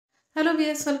Hello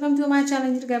viewers, welcome to my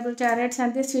channel Gabriel Tarot,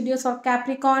 and this video is for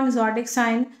Capricorn zodiac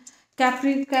sign.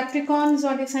 Capricorn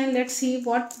zodiac sign. Let's see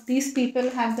what these people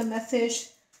have the message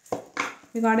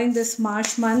regarding this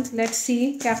March month. Let's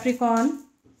see Capricorn.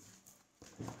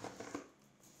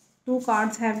 Two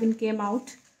cards have been came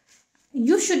out.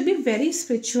 You should be very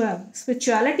spiritual.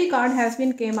 Spirituality card has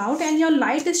been came out, and your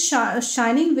light is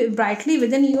shining brightly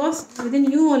within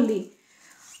you only,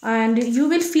 and you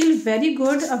will feel very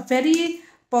good. A very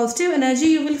positive energy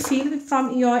you will feel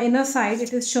from your inner side.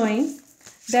 It is showing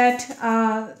that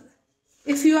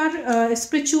if you are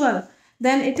spiritual,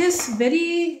 then it is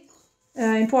very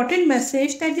important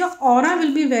message that your aura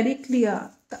will be very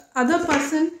clear. The other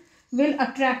person will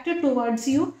attracted towards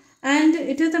you, and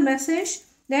it is a message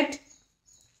that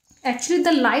actually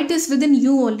the light is within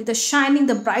you only. The shining,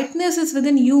 the brightness is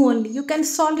within you only. You can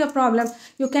solve your problem.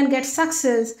 You can get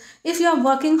success if you are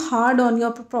working hard on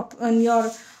your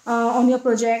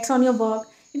projects, on your work.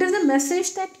 It is a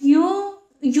message that you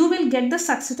will get the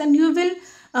success, and you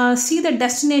will see the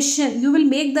destination. You will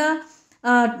make the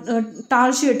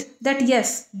target that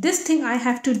yes, this thing I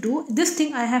have to do, this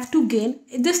thing I have to gain,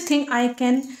 this thing I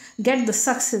can get the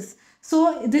success.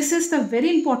 So this is the very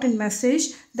important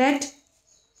message that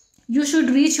you should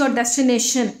reach your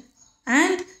destination.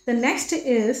 And the next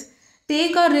is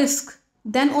take a risk,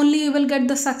 then only you will get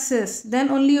the success, then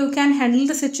only you can handle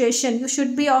the situation. You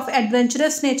should be of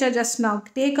adventurous nature just now.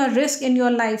 Take a risk in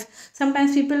your life.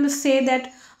 Sometimes people say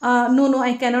that no,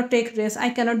 I cannot take risk, I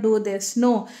cannot do this.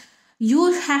 No,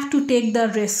 you have to take the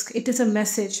risk. It is a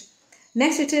message.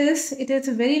 Next, it is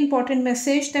a very important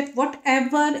message that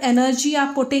whatever energy you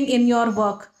are putting in your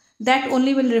work, that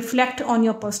only will reflect on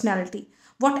your personality.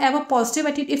 Whatever positive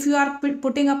attitude, if you are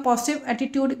putting a positive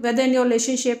attitude, whether in your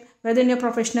relationship, whether in your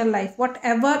professional life,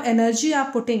 whatever energy you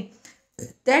are putting,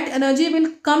 that energy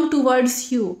will come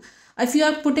towards you. If you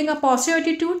are putting a positive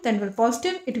attitude, then it will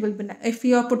positive, it will be. If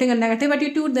you are putting a negative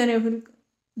attitude, then it will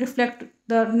reflect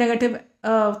the negative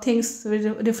things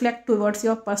will reflect towards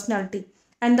your personality,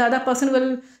 and the other person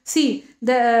will see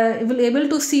will able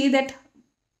to see that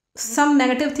some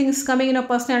negative things coming in your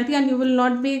personality, and you will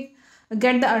not be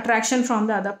get the attraction from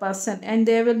the other person, and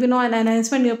there will be no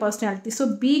enhancement in your personality.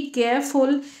 So be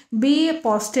careful, be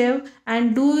positive,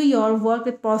 and do your work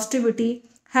with positivity,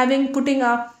 putting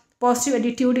a positive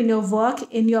attitude in your work,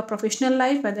 in your professional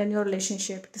life, whether in your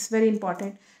relationship. It is very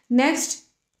important. Next,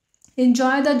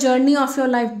 enjoy the journey of your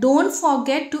life. Don't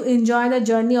forget to enjoy the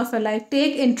journey of your life.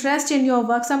 Take interest in your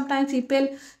work. Sometimes people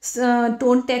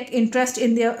don't take interest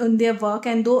in their work,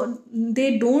 and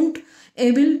they don't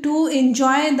able to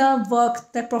enjoy the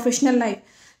work, the professional life.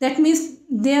 That means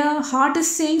their heart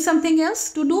is saying something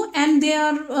else to do, and they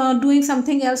are doing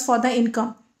something else for the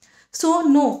income. So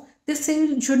no, this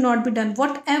thing should not be done.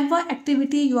 Whatever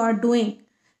activity you are doing,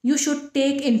 you should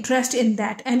take interest in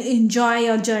that and enjoy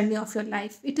your journey of your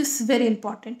life. It is very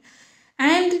important.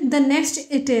 And the next,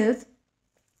 it is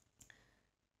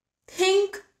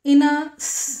think in a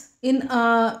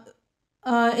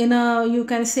you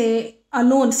can say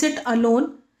alone. Sit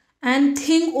alone and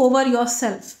think over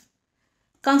yourself.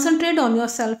 Concentrate on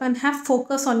yourself and have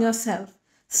focus on yourself.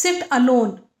 Sit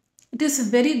alone. It is a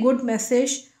very good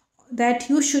message that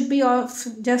you should be of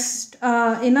just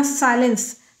in a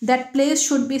silence. That place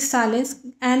should be silence,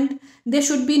 and there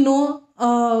should be no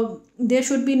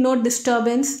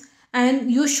disturbance,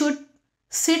 and you should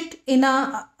sit in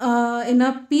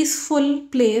a peaceful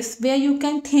place where you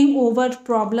can think over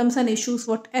problems and issues,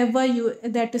 whatever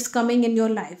that is coming in your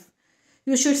life.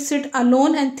 You should sit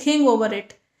alone and think over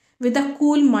it with a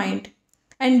cool mind,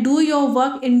 and do your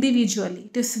work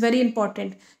individually. It is very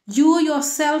important. You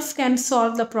yourself can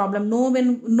solve the problem. No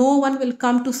one will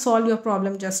come to solve your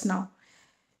problem just now.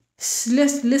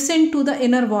 Listen to the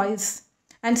inner voice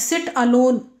and sit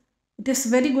alone. It is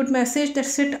very good message that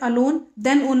sit alone,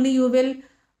 then only you will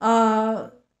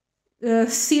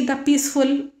see the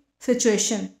peaceful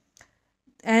situation.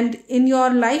 And in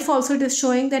your life also, it is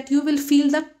showing that you will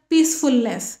feel the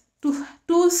peacefulness to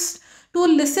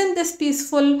listen this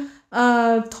peaceful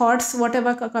thoughts,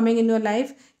 whatever coming in your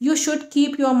life. You should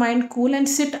keep your mind cool and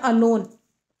sit alone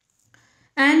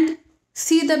and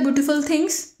see the beautiful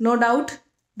things. No doubt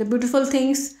the beautiful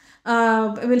things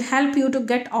will help you to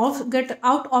get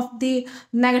out of the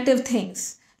negative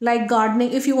things, like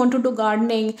gardening. If you want to do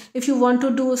gardening, if you want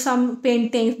to do some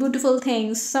paintings, beautiful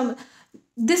things,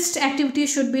 this activity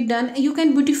should be done. You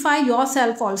can beautify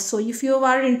yourself also. If you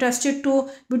are interested to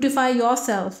beautify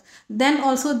yourself, then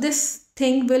also this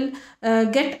thing will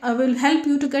help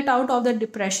you to get out of the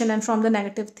depression and from the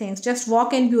negative things. Just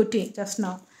walk in beauty just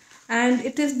now. And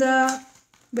it is the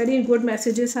Very good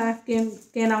messages have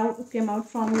came out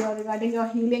from your regarding your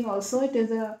healing also. It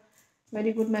is a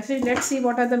very good message. Let's see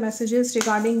what are the messages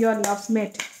regarding your love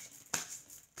mate.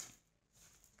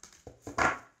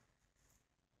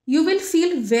 You will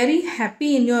feel very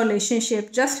happy in your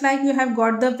relationship, just like you have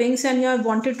got the wings and you have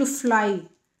wanted to fly.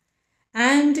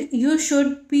 And you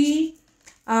should be,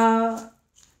 no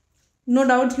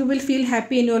doubt, you will feel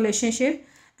happy in your relationship.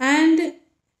 And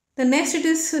the next, it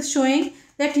is showing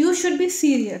that you should be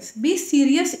serious. Be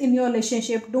serious in your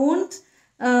relationship. Don't,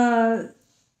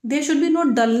 there should be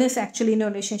no dullness actually in your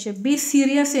relationship. Be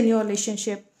serious in your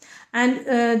relationship.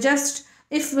 And just,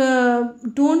 if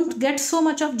don't get so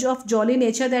much of jolly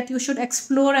nature that you should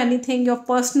explore anything, your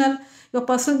personal,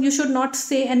 you should not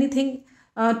say anything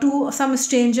to some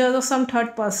strangers or some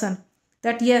third person,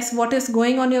 that yes, what is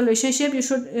going on in your relationship, you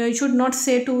should not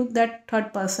say to that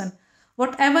third person.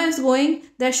 Whatever is going,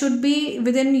 there should be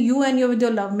within you and you with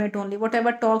your love mate only.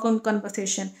 Whatever talk and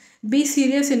conversation, be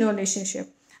serious in your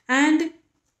relationship. And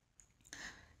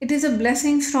it is a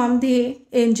blessing from the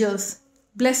angels.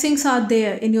 Blessings are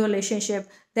there in your relationship.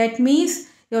 That means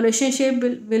your relationship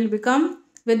will become,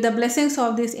 with the blessings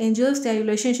of these angels, their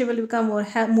relationship will become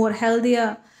more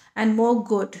healthier and more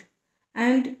good.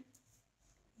 And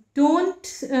don't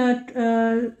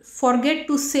forget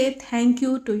to say thank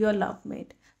you to your love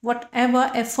mate.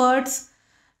 Whatever efforts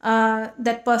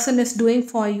that person is doing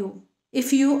for you.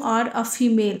 If you are a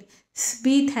female,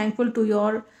 be thankful to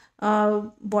your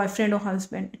boyfriend or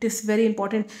husband. It is very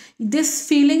important. This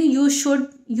feeling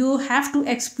you have to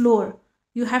explore.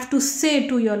 You have to say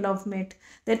to your love mate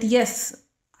that yes,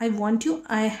 I want you.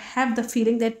 I have the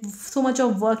feeling that so much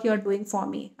of work you are doing for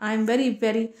me. I am very,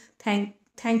 very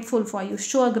thankful for you.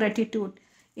 Show a gratitude.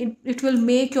 It will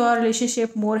make your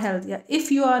relationship more healthier.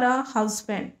 If you are a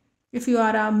husband, if you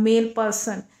are a male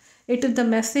person, it is the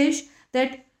message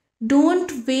that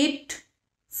don't wait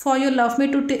for your love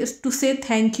mate to say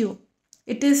thank you.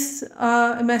 It is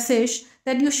a message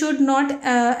that you should not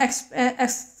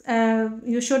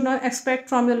expect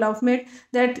from your love mate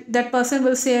that that person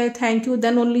will say thank you,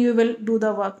 then only you will do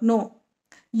the work. No,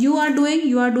 you are doing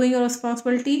your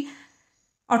responsibility.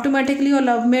 Automatically your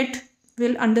love mate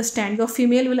will understand, your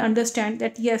female will understand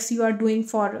that yes, you are doing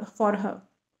for her.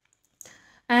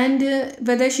 And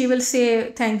whether she will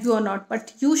say thank you or not,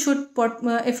 but you should put,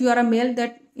 if you are a male,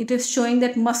 that it is showing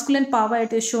that masculine power.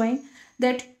 It is showing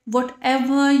that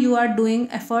whatever you are doing,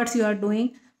 efforts you are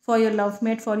doing for your love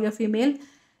mate, for your female,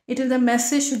 it is a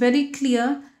message very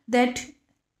clear that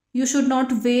you should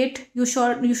not wait, you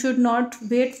should not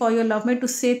wait for your love mate to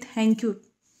say thank you.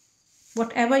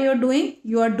 Whatever you're doing,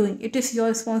 you are doing, it is your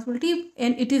responsibility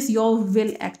and it is your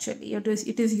will. Actually,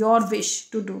 it is your wish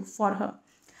to do for her.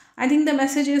 I think the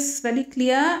message is very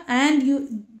clear, and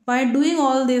you, by doing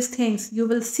all these things, you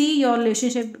will see your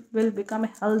relationship will become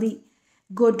healthy,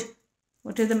 good.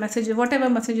 What is the message? Whatever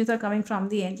messages are coming from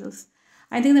the angels,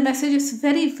 I think the message is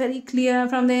very, very clear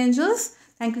from the angels.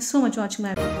 Thank you so much for watching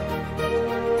my video.